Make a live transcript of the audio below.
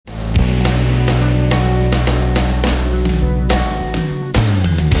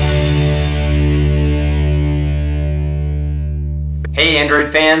Hey Android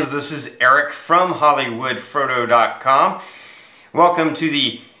fans, this is Eric from hollywoodfrodo.com. Welcome to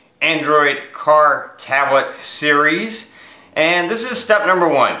the Android Car Tablet series. And this is step number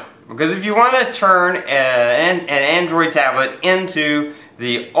one. Because if you want to turn an Android tablet into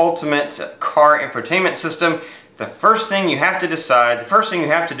the ultimate car infotainment system, the first thing you have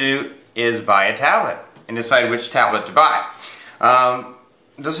to do is buy a tablet and decide which tablet to buy.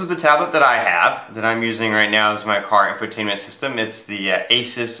 This is the tablet that I have, that I'm using right now as my car infotainment system. It's the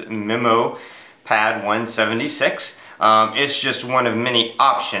Asus Memo Pad 176. It's just one of many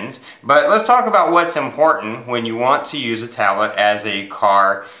options. But let's talk about what's important when you want to use a tablet as a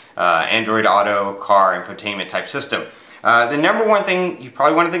car, Android Auto car infotainment type system. The number one thing you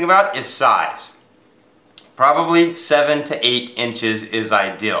probably want to think about is size. Probably 7 to 8 inches is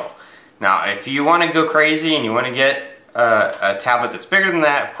ideal. Now, if you want to go crazy and you want to get a tablet that's bigger than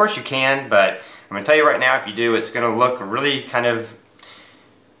that, of course you can, but I'm going to tell you right now, if you do, it's going to look really kind of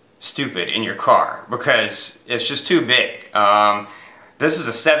stupid in your car because it's just too big. This is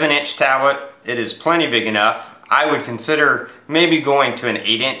a 7-inch tablet. It is plenty big enough. I would consider maybe going to an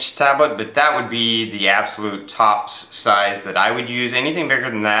 8-inch tablet, but that would be the absolute tops size that I would use. Anything bigger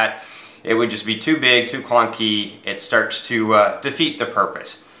than that, it would just be too big, too clunky. It starts to defeat the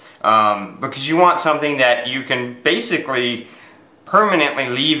purpose. Because you want something that you can basically permanently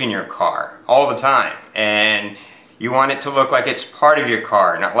leave in your car all the time, and you want it to look like it's part of your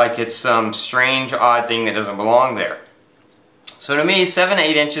car, not like it's some strange odd thing that doesn't belong there. So to me, 7 to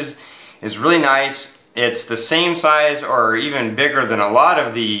 8 inches is really nice. It's the same size or even bigger than a lot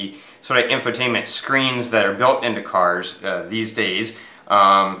of the sort of infotainment screens that are built into cars these days.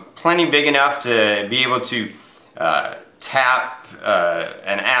 Plenty big enough to be able to tap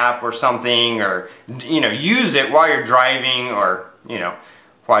an app or something, or use it while you're driving, or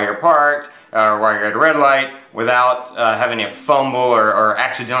while you're parked, or while you're at a red light, without having a fumble or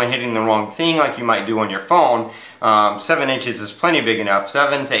accidentally hitting the wrong thing like you might do on your phone. 7 inches is plenty big enough.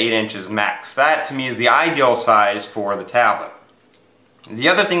 7 to 8 inches max. That to me is the ideal size for the tablet. The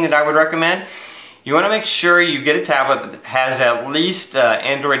other thing that I would recommend, you want to make sure you get a tablet that has at least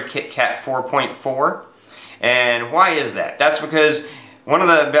Android KitKat 4.4. And why is that? That's because one of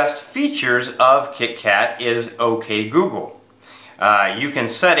the best features of KitKat is OK Google. You can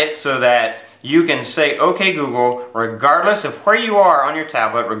set it so that you can say OK Google regardless of where you are on your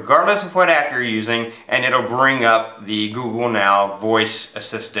tablet, regardless of what app you're using, and it'll bring up the Google Now voice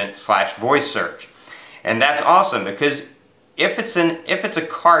assistant / voice search. And that's awesome because if it's a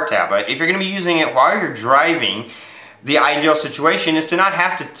car tablet, if you're going to be using it while you're driving, the ideal situation is to not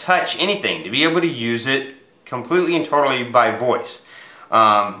have to touch anything, to be able to use it completely and totally by voice.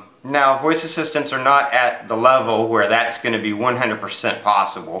 Now, voice assistants are not at the level where that's going to be 100%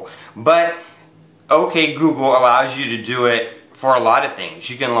 possible, but OK Google allows you to do it for a lot of things.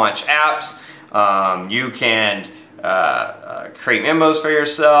 You can launch apps, you can create memos for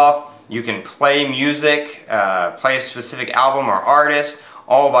yourself, you can play music, play a specific album or artist,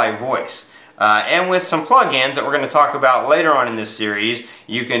 all by voice. And with some plugins that we're going to talk about later on in this series,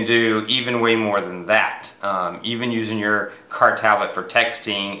 you can do even way more than that. Even using your car tablet for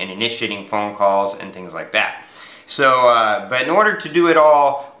texting and initiating phone calls and things like that. So, but in order to do it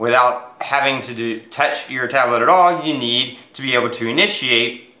all without having to touch your tablet at all, you need to be able to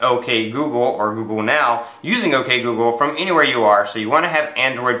initiate OK Google or Google Now using OK Google from anywhere you are. So you want to have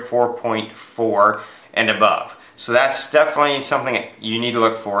Android 4.4 and above. So that's definitely something that you need to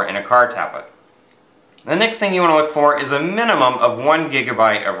look for in a car tablet. The next thing you want to look for is a minimum of 1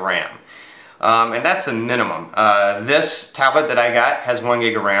 GB of RAM. And that's a minimum. This tablet that I got has 1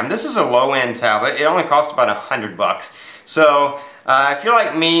 GB of RAM. This is a low-end tablet. It only costs about $100. So if you're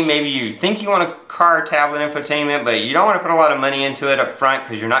like me, maybe you think you want a car tablet infotainment, but you don't want to put a lot of money into it up front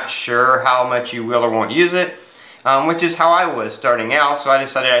because you're not sure how much you will or won't use it. Which is how I was starting out, so I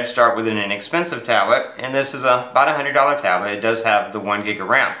decided I'd start with an inexpensive tablet, and this is about a $100 tablet. It does have the 1 GB of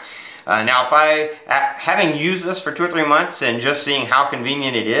RAM. Now, having used this for 2 or 3 months and just seeing how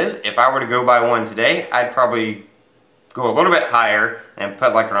convenient it is, if I were to go buy one today, I'd probably go a little bit higher and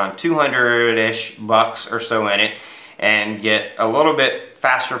put like around 200-ish bucks or so in it and get a little bit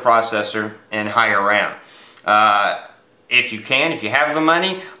faster processor and higher RAM. If you have the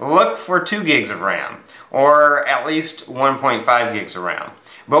money, look for 2 gigs of RAM. Or at least 1.5 gigs of RAM.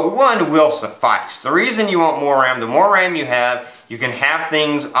 But 1 will suffice. The reason you want more RAM, the more RAM you can have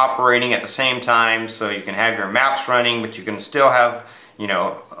things operating at the same time, so you can have your maps running, but you can still have,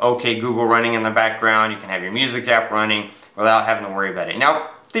 OK Google running in the background, you can have your music app running without having to worry about it.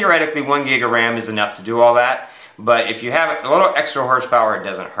 Now, theoretically, 1 gig of RAM is enough to do all that, but if you have a little extra horsepower, it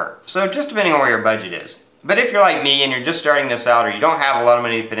doesn't hurt. So just depending on where your budget is. But if you're like me and you're just starting this out, or you don't have a lot of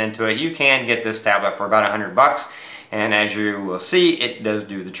money to put into it, you can get this tablet for about $100, and as you will see, it does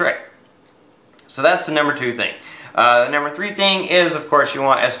do the trick. So that's the number 2 thing. The number 3 thing is, of course, you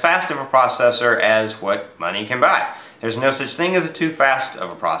want as fast of a processor as what money can buy. There's no such thing as a too fast of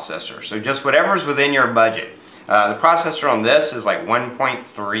a processor, so just whatever's within your budget. The processor on this is like 1.3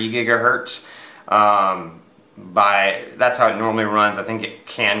 gigahertz. That's how it normally runs. I think it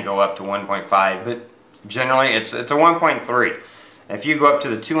can go up to 1.5, but generally it's a 1.3. If you go up to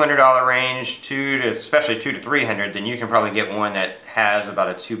the $200 range, especially 2 to 300, then you can probably get one that has about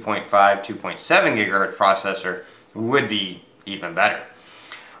a 2.5, 2.7 gigahertz processor. Would be even better.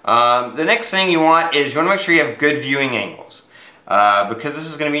 The next thing you want is you want to make sure you have good viewing angles. Because this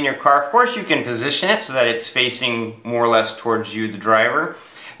is going to be in your car, of course you can position it so that it's facing more or less towards you, the driver.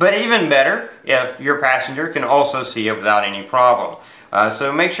 But even better if your passenger can also see it without any problem.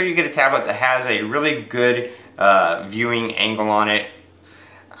 So make sure you get a tablet that has a really good viewing angle on it.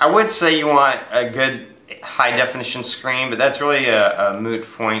 I would say you want a good high definition screen, but that's really a moot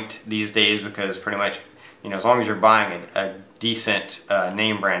point these days, because pretty much, as long as you're buying a decent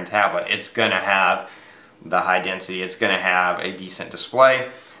name brand tablet, it's going to have the high density, it's going to have a decent display.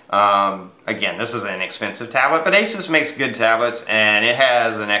 Again, this is an inexpensive tablet, but Asus makes good tablets, and it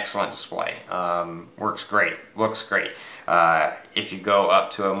has an excellent display. Works great, looks great. If you go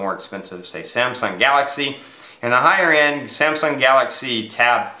up to a more expensive, say, Samsung Galaxy, and the higher end Samsung Galaxy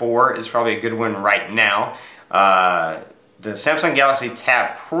Tab 4 is probably a good one right now. The Samsung Galaxy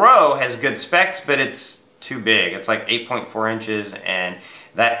Tab Pro has good specs, but it's too big. It's like 8.4 inches, and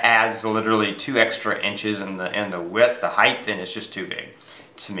that adds literally 2 extra inches in the width, the height, and it's just too big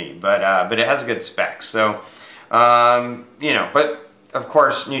to me. But it has good specs. So but of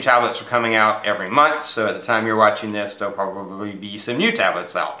course new tablets are coming out every month. So at the time you're watching this, there'll probably be some new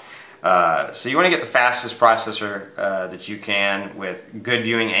tablets out. So you want to get the fastest processor that you can with good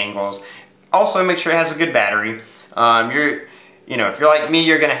viewing angles. Also make sure it has a good battery. If you're like me,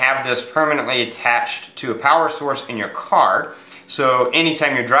 you're going to have this permanently attached to a power source in your car. So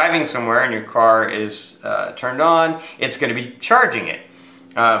anytime you're driving somewhere and your car is turned on, it's going to be charging it.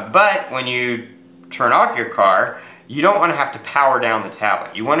 But when you turn off your car, you don't want to have to power down the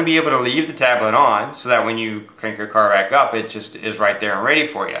tablet. You want to be able to leave the tablet on so that when you crank your car back up, it just is right there and ready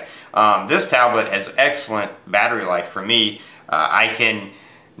for you. This tablet has excellent battery life for me. I can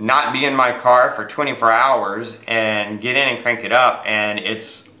not be in my car for 24 hours and get in and crank it up, and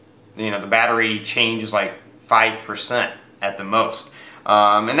it's, the battery changes like 5% at the most.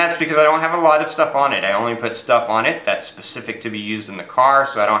 And that's because I don't have a lot of stuff on it. I only put stuff on it that's specific to be used in the car,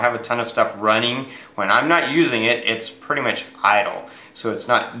 so I don't have a ton of stuff running. When I'm not using it, it's pretty much idle. So it's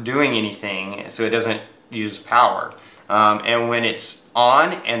not doing anything, so it doesn't use power. And when it's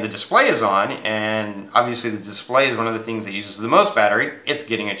on and the display is on, and obviously the display is one of the things that uses the most battery, it's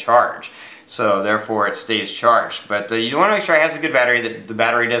getting a charge. So therefore it stays charged. But you want to make sure it has a good battery, that the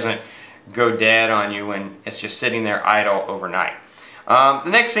battery doesn't go dead on you when it's just sitting there idle overnight. The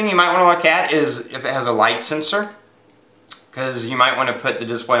next thing you might want to look at is if it has a light sensor, because you might want to put the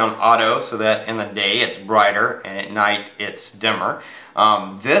display on auto so that in the day it's brighter and at night it's dimmer.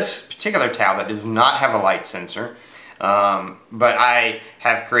 This particular tablet does not have a light sensor, but I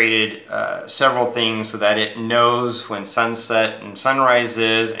have created several things so that it knows when sunset and sunrise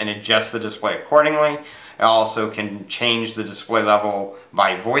is and adjusts the display accordingly. I also can change the display level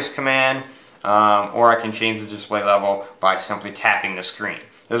by voice command. Or I can change the display level by simply tapping the screen.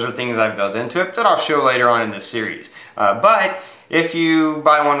 Those are things I've built into it that I'll show later on in this series. But if you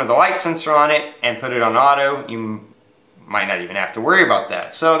buy one with a light sensor on it and put it on auto, you might not even have to worry about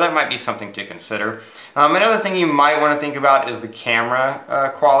that. So that might be something to consider. Another thing you might want to think about is the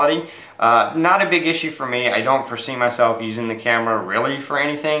camera quality. Not a big issue for me. I don't foresee myself using the camera really for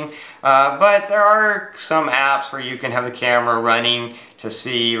anything. But there are some apps where you can have the camera running to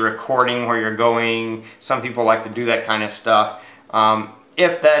see recording where you're going. Some people like to do that kind of stuff.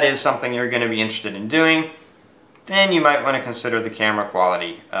 If that is something you're going to be interested in doing, then you might want to consider the camera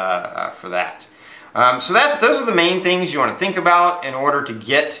quality for that. So those are the main things you want to think about in order to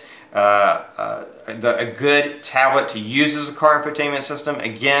get a good tablet to use as a car infotainment system.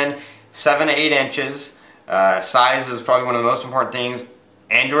 Again, 7 to 8 inches. Size is probably one of the most important things.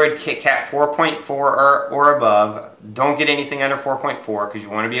 Android KitKat 4.4 or above. Don't get anything under 4.4 because you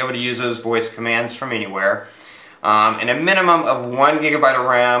want to be able to use those voice commands from anywhere. And a minimum of 1 gigabyte of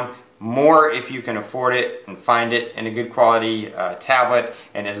RAM. More if you can afford it and find it in a good quality tablet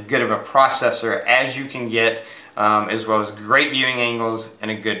and as good of a processor as you can get, as well as great viewing angles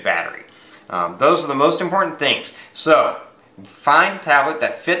and a good battery. Those are the most important things. So find a tablet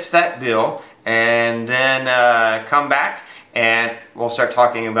that fits that bill and then come back and we'll start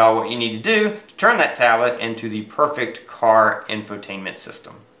talking about what you need to do to turn that tablet into the perfect car infotainment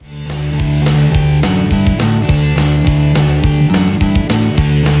system.